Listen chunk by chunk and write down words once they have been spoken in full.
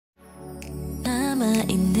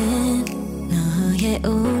남아있는 너의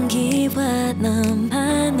온기와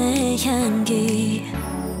너만의 향기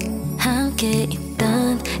함께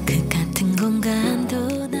있던 그 같은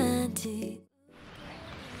공간도 나지.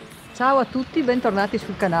 Ciao a tutti, bentornati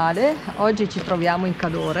sul canale. Oggi ci troviamo in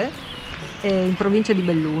Cadore, in provincia di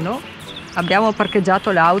Belluno. Abbiamo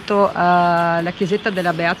parcheggiato l'auto alla chiesetta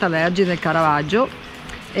della Beata Vergine del Caravaggio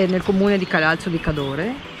nel comune di Calalzo di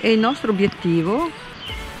Cadore, e il nostro obiettivo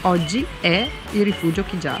oggi è il Rifugio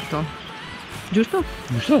Chiggiato, giusto?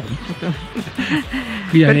 Giusto.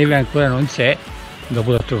 Qui la neve ancora non c'è,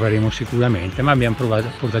 dopo la troveremo sicuramente, ma abbiamo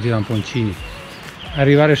portato i lamponcini.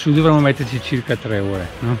 Arrivare su dovremmo metterci circa 3 ore,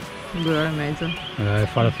 no? 2 ore e mezza.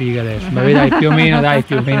 Fa la figa adesso, ma dai, più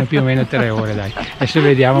o meno 3 ore, dai. Adesso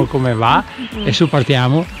vediamo come va, adesso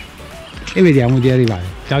partiamo e vediamo di arrivare.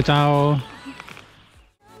 Ciao ciao!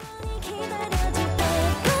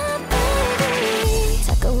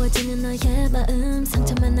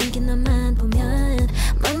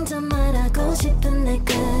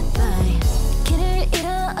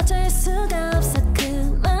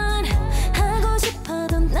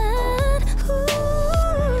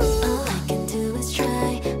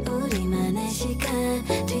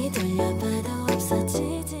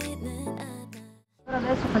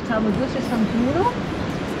 Adesso facciamo il 261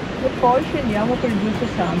 e poi scendiamo per il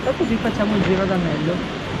 260, così facciamo il giro d'anello.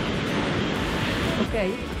 Ok?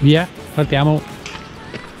 Via, partiamo!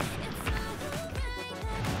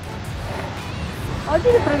 Oggi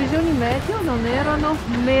le previsioni meteo non erano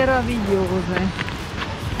meravigliose.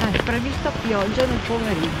 È prevista pioggia nel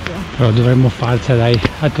pomeriggio. Però dovremmo farcela, dai,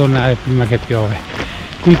 a tornare prima che piove.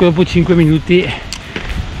 Comunque dopo 5 minuti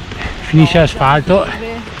finisce l'asfalto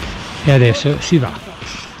e adesso si va.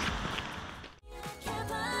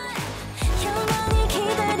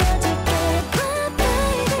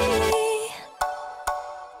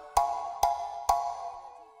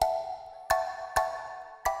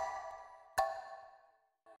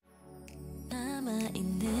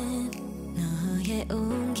 남아있는 너의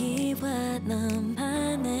온기와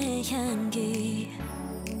너만의 향기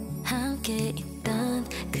함께 있던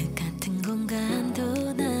그 같은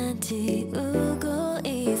공간도 난 지우고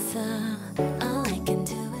있어. All I can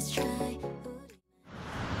do is try.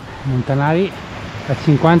 Montanari a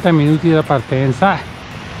 50 minuti dalla partenza,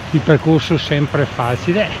 il percorso sempre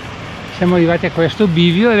facile. Siamo arrivati a questo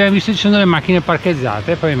bivio e abbiamo visto che ci sono le macchine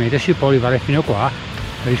parcheggiate, probabilmente si può arrivare fino qua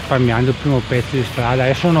risparmiando il primo pezzo di strada.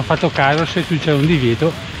 Adesso non ho fatto caso se c'è un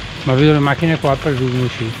divieto, ma vedo le macchine qua, presumo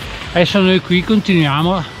sì. Adesso noi qui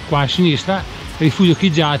continuiamo qua a sinistra, Rifugio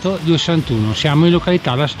Chiggiato 261, siamo in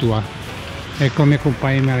località La Stua. Ecco i miei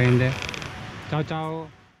compagni di merende. Ciao ciao!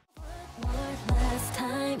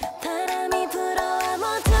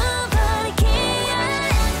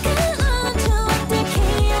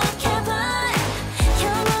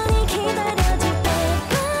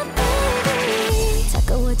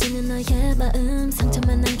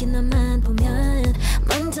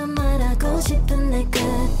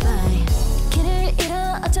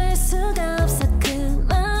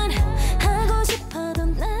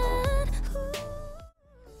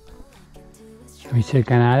 Amici del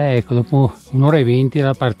canale, ecco, dopo 1 ora e 20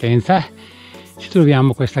 dalla partenza ci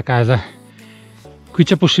troviamo a questa casa. Qui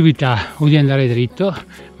c'è possibilità o di andare dritto,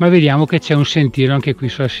 ma vediamo che c'è un sentiero anche qui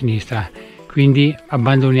sulla sinistra, quindi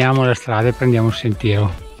abbandoniamo la strada e prendiamo il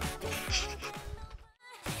sentiero.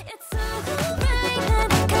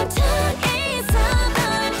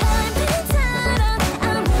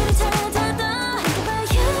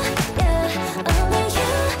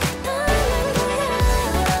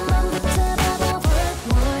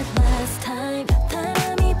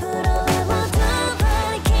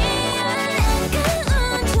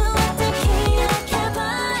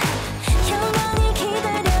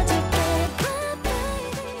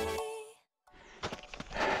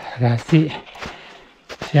 Ragazzi,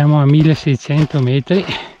 siamo a 1600 metri,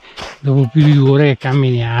 dopo più di 2 ore che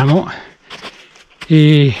camminiamo,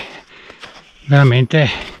 e veramente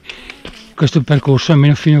questo percorso,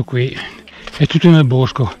 almeno fino a qui, è tutto nel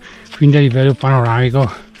bosco, quindi a livello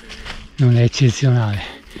panoramico non è eccezionale.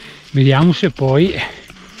 Vediamo se poi,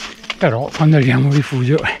 però, quando arriviamo al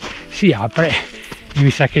rifugio si apre e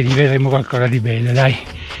mi sa che lì vedremo qualcosa di bello. Dai,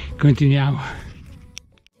 continuiamo.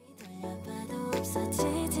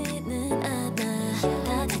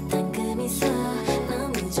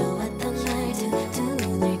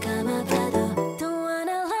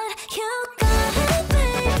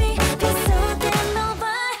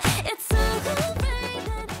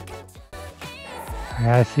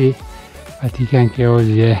 Ragazzi, fatica anche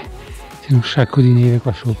oggi, c'è un sacco di neve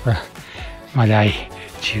qua sopra, ma dai,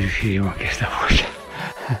 ci riusciremo anche stavolta.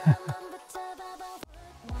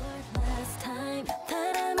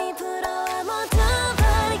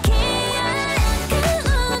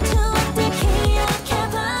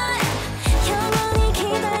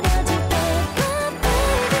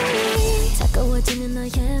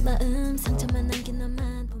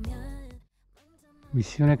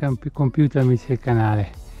 Missione compiuta, amici del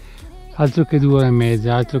canale. Altro che 2 ore e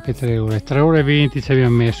mezza, altro che 3 ore. 3 ore e 20 ci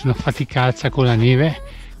abbiamo messo, una faticaccia con la neve,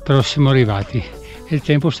 però siamo arrivati. E il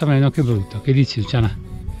tempo sta venendo anche brutto. Che dici, Luciana?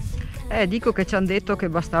 Dico che ci hanno detto che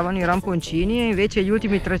bastavano i ramponcini e invece gli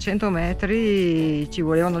ultimi 300 metri ci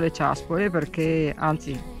volevano le ciaspole, perché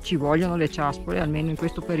anzi ci vogliono le ciaspole almeno in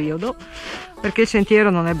questo periodo, perché il sentiero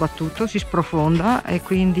non è battuto, si sprofonda e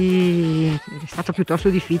quindi è stato piuttosto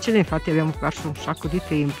difficile. Infatti abbiamo perso un sacco di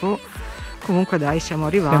tempo. Comunque dai, siamo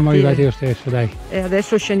arrivati lo stesso, dai. E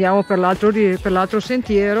adesso scendiamo per l'altro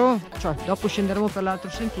sentiero, cioè dopo scenderemo per l'altro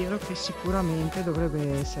sentiero, che sicuramente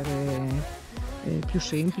dovrebbe essere più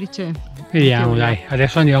semplice. Vediamo, dai,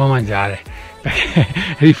 adesso andiamo a mangiare, perché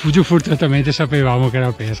Rifugio fortunatamente sapevamo che era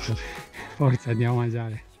aperto. Forza, andiamo a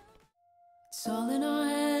mangiare. It's all in our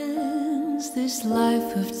hands, this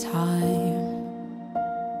life of time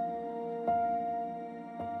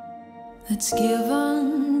that's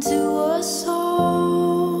given to us all.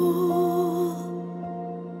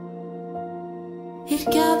 It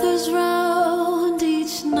gathers round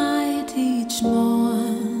each night, each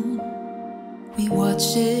morn. We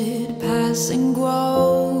watch it pass and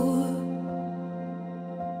grow.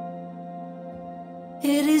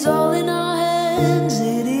 It is all in our hands,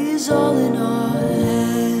 it is all in our hands.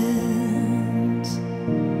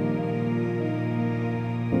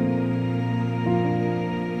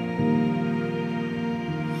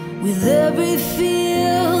 With every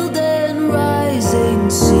field and rising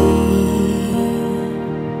sea,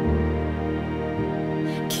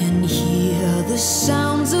 can hear the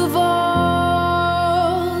sounds of all,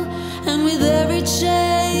 and with every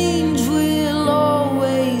change we'll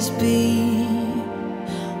always be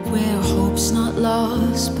where hope's not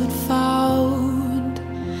lost but found.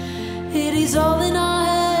 It is all in our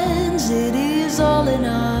hands, it is all in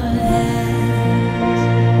our hands.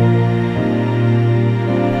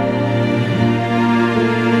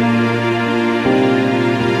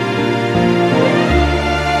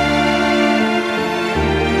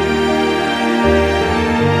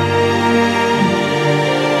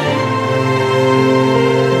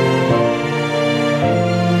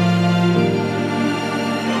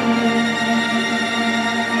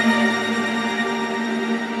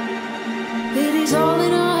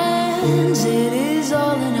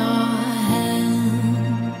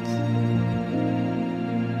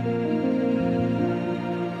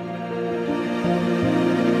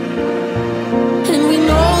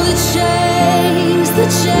 The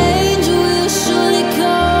change will surely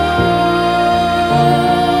come.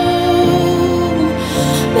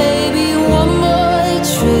 Maybe one more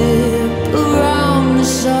trip around the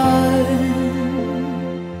sun.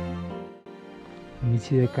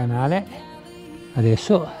 Amici del canale,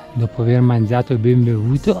 adesso dopo aver mangiato e ben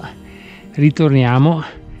bevuto ritorniamo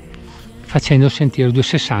facendo il sentiero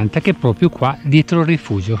 260, che è proprio qua dietro il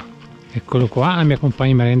rifugio. Eccolo qua, la mia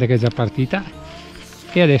compagna merenda che è già partita,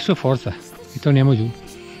 e adesso forza, ritorniamo giù.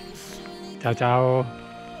 Ciao ciao.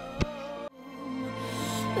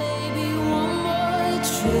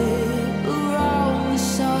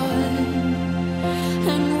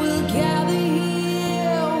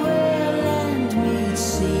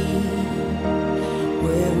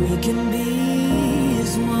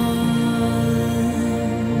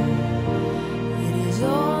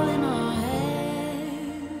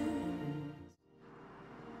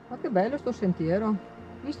 Ma che bello sto sentiero,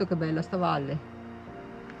 visto che bella sta valle.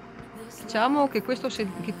 Diciamo che questo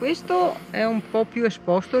è un po' più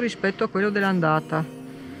esposto rispetto a quello dell'andata.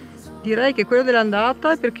 Direi che quello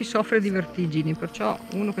dell'andata è per chi soffre di vertigini, perciò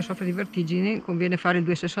uno che soffre di vertigini conviene fare il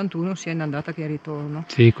 261 sia in andata che in ritorno.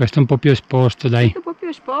 Sì, questo è un po' più esposto, dai. Questo è un po' più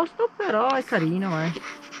esposto, però è carino,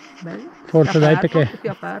 bello. Forza, dai, perché più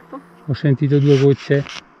aperto. Ho sentito 2 gocce.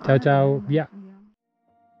 Ciao ciao, via.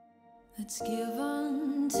 It's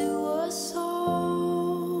given to us all.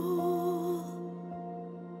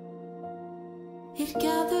 It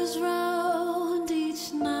gathers round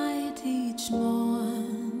each night, each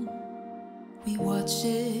morn. We watch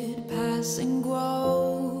it pass and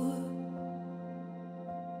grow.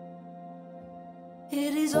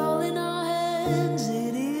 It is all in our hands,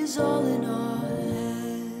 it is all in our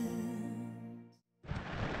hands.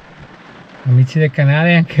 Amici del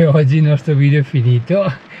canale, anche oggi il nostro video è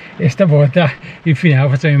finito. E stavolta il finale lo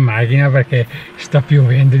facciamo in macchina perché sta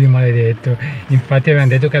piovendo di maledetto. Infatti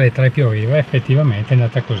avevano detto che alle 3 pioveva, effettivamente è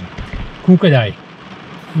andata così. Comunque dai,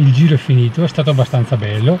 il giro è finito, è stato abbastanza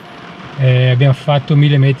bello. Abbiamo fatto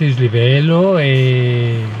 1000 metri di slivello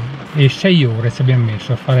e 6 ore ci abbiamo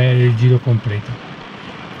messo a fare il giro completo.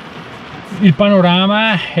 Il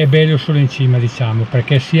panorama è bello solo in cima, diciamo,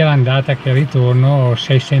 perché sia l'andata che il ritorno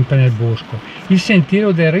sei sempre nel bosco. Il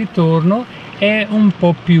sentiero del ritorno è un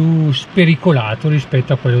po' più spericolato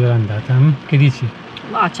rispetto a quello dell'andata. Che dici?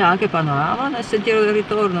 Ma c'è anche panorama nel sentiero del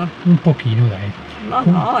ritorno? Un pochino, dai.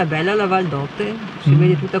 No, è bella la Val d'Otte, si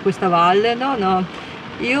vede tutta questa valle. No,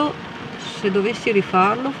 io se dovessi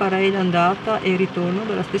rifarlo farei l'andata e il ritorno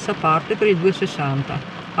dalla stessa parte per il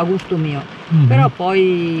 260, a gusto mio. Però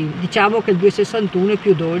poi diciamo che il 261 è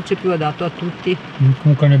più dolce, più adatto a tutti.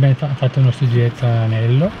 Comunque noi abbiamo fatto il nostro giretto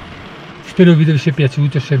all'anello. Spero il video vi sia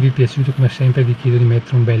piaciuto. Se vi è piaciuto, come sempre vi chiedo di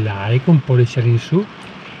mettere un bel like, un pollice in su,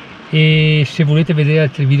 e se volete vedere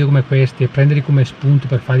altri video come questi e prenderli come spunto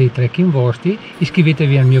per fare dei trekking vostri,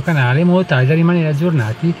 iscrivetevi al mio canale in modo tale da rimanere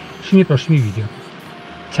aggiornati sui miei prossimi video.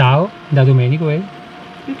 Ciao da Domenico e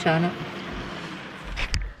Luciana.